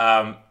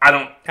 I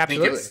don't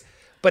Absolutely. think it's...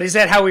 But is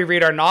that how we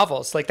read our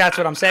novels? Like, that's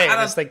what I'm saying.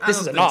 It's like,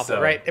 this is a novel,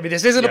 so. right? I mean,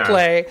 this isn't Yeah. a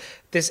play.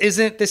 This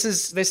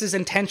is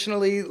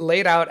intentionally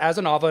laid out as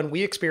a novel, and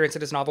we experience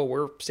it as a novel.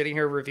 We're sitting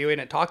here reviewing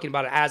it, talking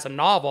about it as a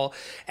novel.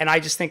 And I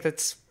just think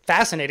that's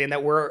fascinating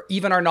that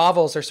even our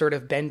novels are sort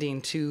of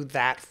bending to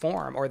that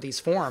form or these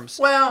forms.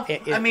 Well,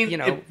 I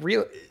mean,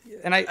 real,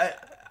 and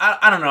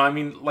I don't know. I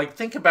mean, like,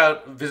 think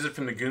about Visit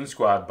from the Goon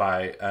Squad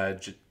by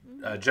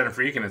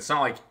Jennifer Egan. It's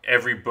not like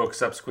every book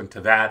subsequent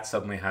to that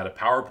suddenly had a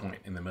PowerPoint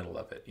in the middle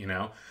of it,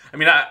 I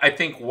mean, I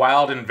think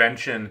wild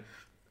invention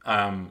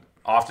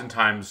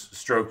oftentimes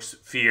strokes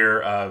fear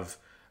of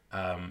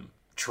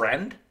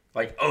trend.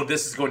 Like, oh,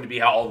 this is going to be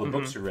how all the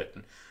books are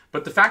written.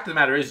 But the fact of the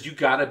matter is, you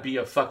gotta be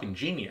a fucking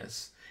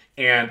genius.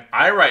 And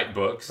I write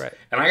books, Right.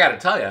 and I gotta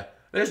tell you,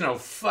 there's no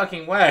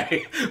fucking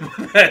way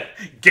that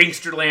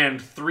Gangsterland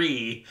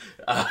 3,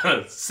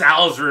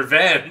 Sal's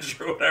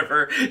Revenge, or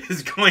whatever,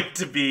 is going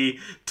to be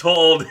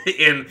told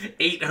in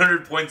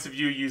 800 points of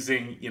view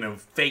using,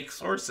 fake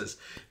sources.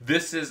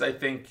 This is, I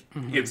think,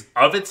 it's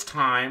of its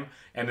time,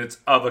 and it's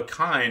of a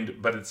kind,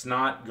 but it's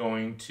not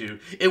going to...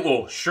 It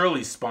will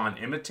surely spawn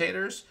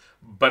imitators,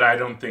 but I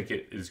don't think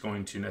it is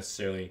going to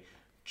necessarily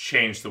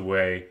change the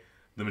way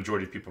the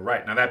majority of people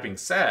write. Now, that being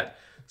said,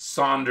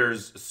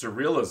 Saunders'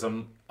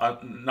 surrealism,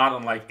 not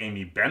unlike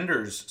Amy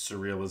Bender's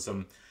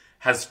surrealism,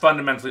 has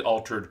fundamentally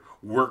altered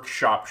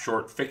workshop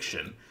short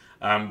fiction.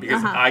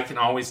 Because I can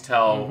always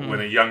tell when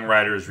a young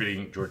writer is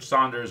reading George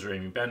Saunders or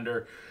Amy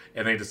Bender,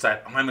 and they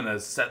decide, I'm going to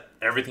set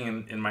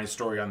everything in my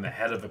story on the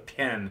head of a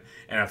pin,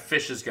 and a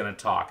fish is going to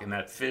talk, and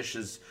that fish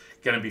is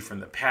going to be from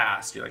the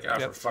past. You're like,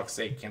 for fuck's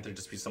sake, can't there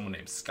just be someone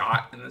named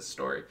Scott in this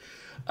story?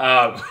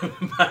 But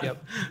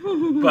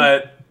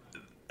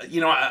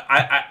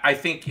I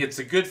think it's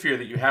a good fear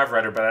that you have,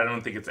 writer, but I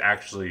don't think it's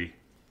actually...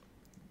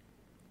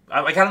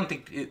 I don't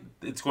think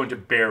it's going to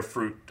bear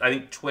fruit. I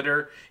think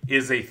Twitter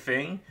is a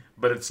thing,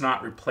 but it's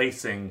not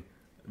replacing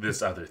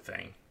this other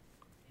thing.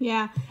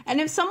 Yeah. And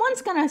if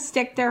someone's going to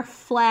stick their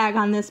flag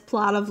on this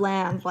plot of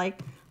land, like,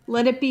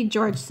 let it be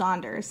George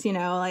Saunders,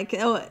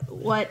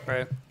 what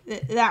Right.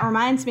 That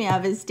reminds me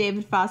of is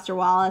David Foster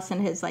Wallace and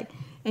his,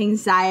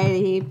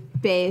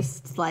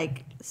 anxiety-based,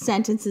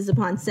 sentences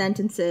upon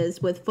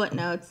sentences with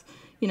footnotes.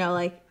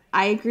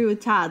 I agree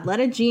with Todd.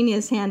 Let a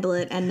genius handle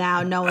it, and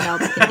now no one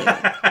else can do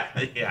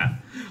it. Yeah.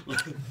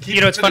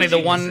 It's funny. The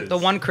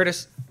one critic.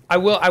 I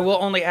will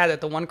only add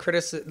that the one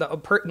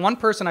one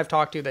person I've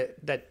talked to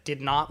that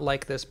did not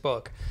like this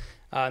book,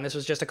 and this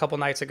was just a couple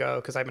nights ago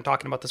because I've been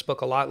talking about this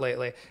book a lot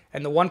lately.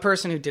 And the one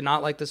person who did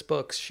not like this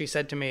book, she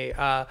said to me,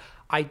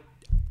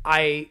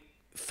 I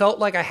felt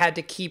like I had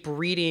to keep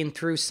reading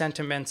through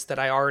sentiments that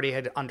I already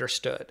had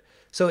understood.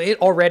 So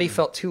it already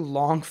felt too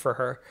long for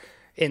her.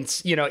 In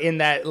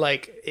that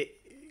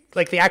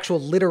the actual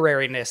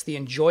literariness, the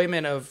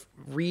enjoyment of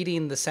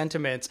reading the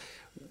sentiments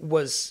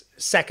was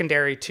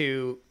secondary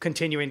to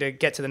continuing to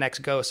get to the next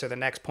ghost or the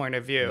next point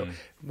of view,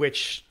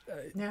 which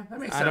that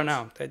makes sense. I don't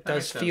know. It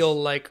does makes feel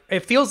sense. like I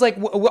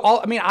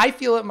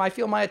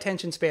feel my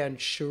attention span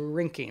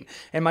shrinking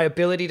and my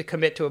ability to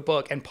commit to a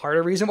book. And part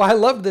of the reason why I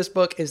loved this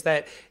book is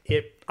that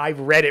I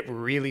read it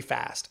really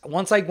fast.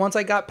 Once I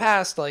got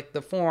past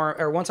the form,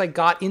 or once I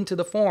got into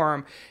the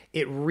form,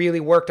 it really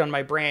worked on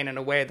my brain in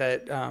a way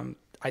that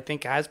I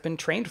think has been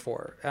trained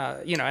for,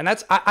 and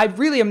that's, I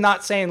really am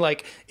not saying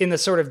in the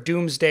sort of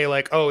doomsday,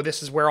 oh,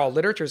 this is where all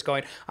literature is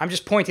going. I'm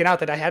just pointing out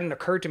that it hadn't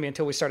occurred to me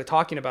until we started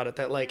talking about it,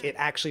 that it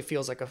actually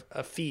feels like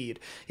a feed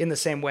in the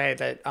same way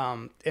that,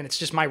 and it's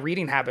just my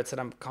reading habits that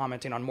I'm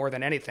commenting on more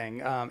than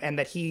anything. And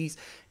that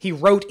he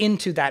wrote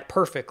into that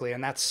perfectly,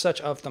 and that's such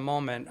of the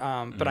moment.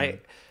 But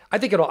I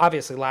think it'll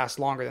obviously last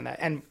longer than that.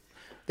 And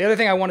the other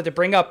thing I wanted to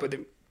bring up,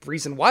 the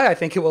reason why I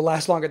think it will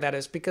last longer than that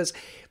is because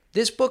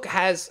this book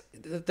has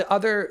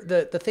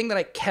the thing that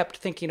I kept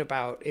thinking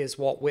about is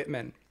Walt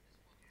Whitman,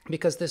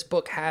 because this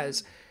book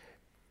has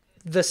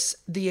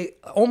the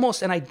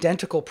almost an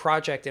identical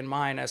project in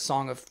mind as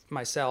Song of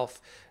Myself,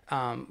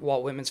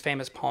 Walt Whitman's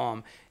famous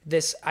poem.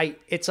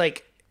 It's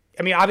like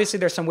I mean, obviously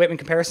there's some Whitman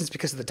comparisons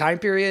because of the time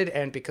period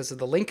and because of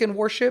the Lincoln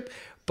worship,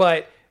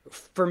 but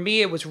for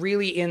me, it was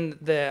really in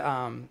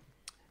the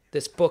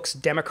this book's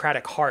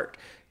democratic heart,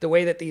 the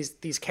way that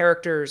these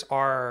characters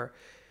are.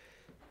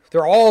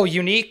 They're all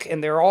unique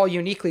and they're all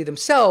uniquely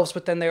themselves,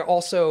 but then they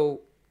also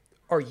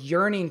are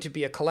yearning to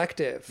be a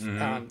collective,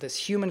 this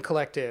human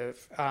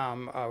collective,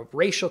 a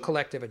racial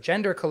collective, a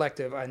gender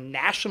collective, a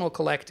national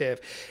collective.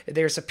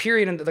 There's a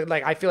period in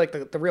like I feel like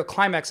the real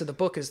climax of the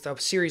book is the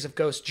series of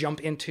ghosts jump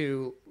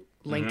into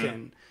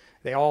Lincoln.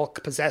 They all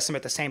possess him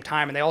at the same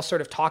time, and they all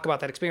sort of talk about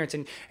that experience.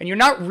 And you're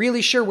not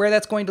really sure where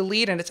that's going to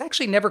lead, and it's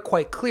actually never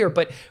quite clear.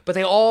 But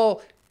they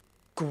all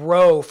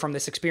grow from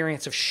this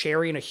experience of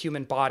sharing a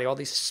human body. All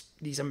these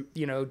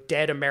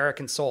dead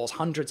American souls,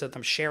 hundreds of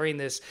them sharing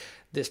this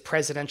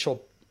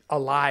presidential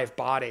alive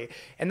body.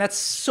 And that's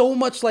so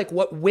much like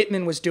what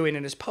Whitman was doing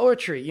in his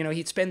poetry.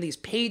 He'd spend these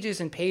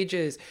pages and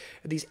pages,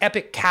 these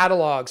epic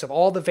catalogs of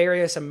all the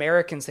various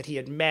Americans that he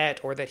had met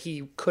or that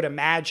he could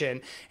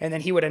imagine. And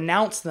then he would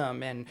announce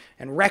them and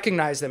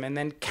recognize them and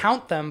then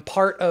count them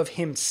part of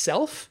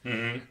himself.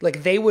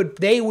 Like they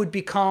would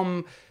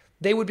become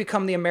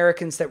the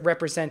Americans that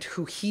represent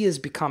who he is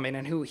becoming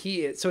and who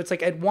he is. So it's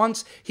like at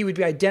once he would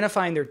be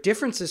identifying their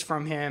differences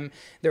from him,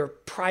 their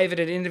private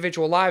and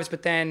individual lives,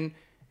 but then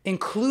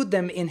include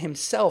them in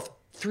himself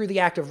through the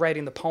act of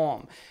writing the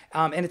poem.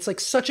 And it's like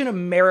such an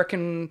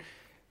American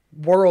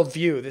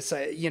worldview, this,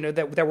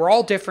 that we're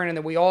all different and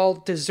that we all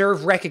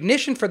deserve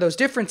recognition for those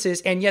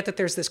differences. And yet that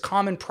there's this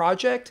common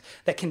project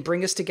that can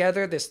bring us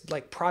together, this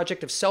like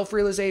project of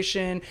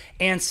self-realization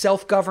and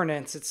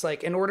self-governance. It's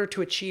like in order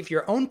to achieve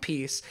your own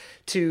peace,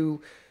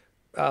 to,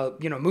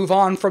 move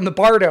on from the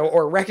bardo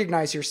or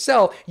recognize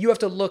yourself, you have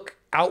to look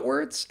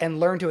outwards and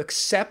learn to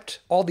accept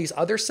all these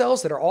other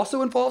selves that are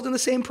also involved in the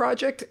same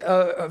project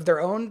of their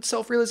own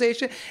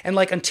self-realization. And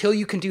like, until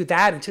you can do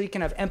that, until you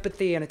can have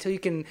empathy and until you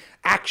can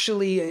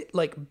actually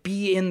like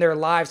be in their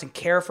lives and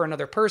care for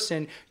another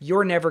person,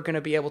 you're never going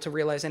to be able to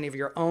realize any of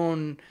your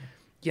own,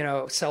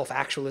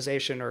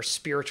 self-actualization or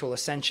spiritual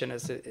ascension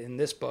as in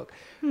this book.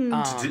 And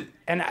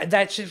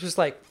that just was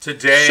like,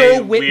 today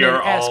so we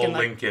are all and,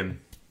 like, Lincoln.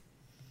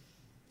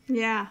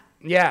 Yeah.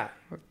 Yeah,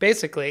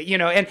 basically,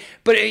 and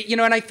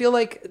I feel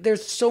like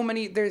there's so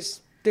many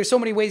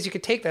ways you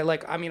could take that.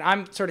 Like, I mean,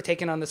 I'm sort of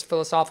taking on this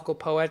philosophical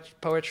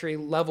poetry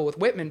level with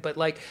Whitman, but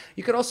like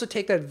you could also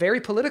take that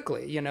very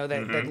politically,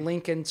 that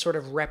Lincoln sort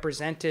of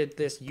represented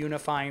this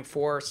unifying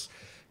force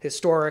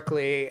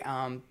historically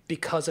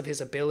because of his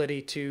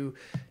ability to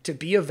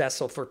be a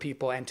vessel for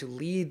people and to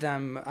lead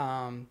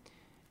them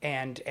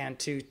and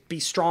to be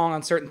strong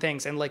on certain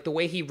things. And like the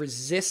way he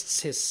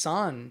resists his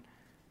son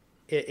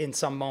in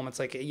some moments,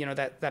 like,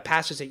 that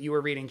passage that you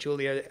were reading,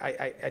 Julia,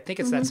 I think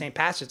it's that same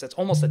passage. That's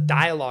almost a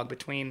dialogue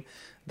between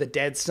the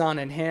dead son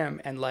and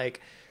him, and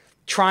like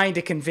trying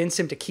to convince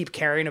him to keep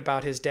caring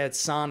about his dead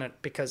son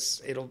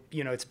because it'll,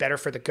 it's better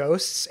for the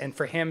ghosts, and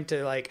for him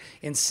to like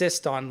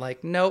insist on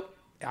like, nope,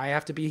 I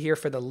have to be here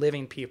for the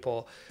living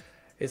people.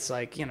 It's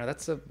like,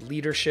 that's a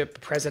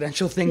leadership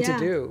presidential thing to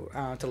do,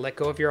 to let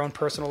go of your own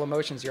personal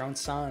emotions, your own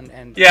son.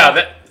 And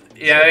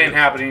that ain't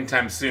happening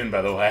anytime soon,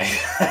 by the way.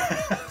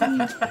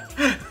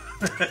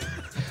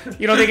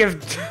 You don't think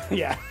of,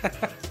 yeah.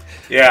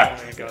 Yeah. I'm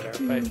gonna go there,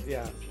 but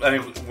yeah. I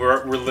mean,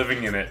 we're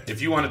living in it.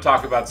 If you want to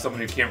talk about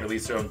someone who can't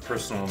release their own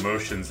personal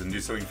emotions and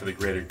do something for the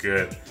greater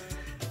good,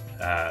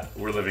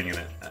 we're living in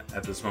it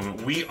at this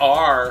moment. We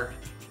are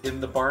in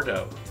the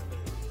Bardo.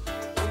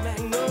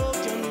 Magnolia.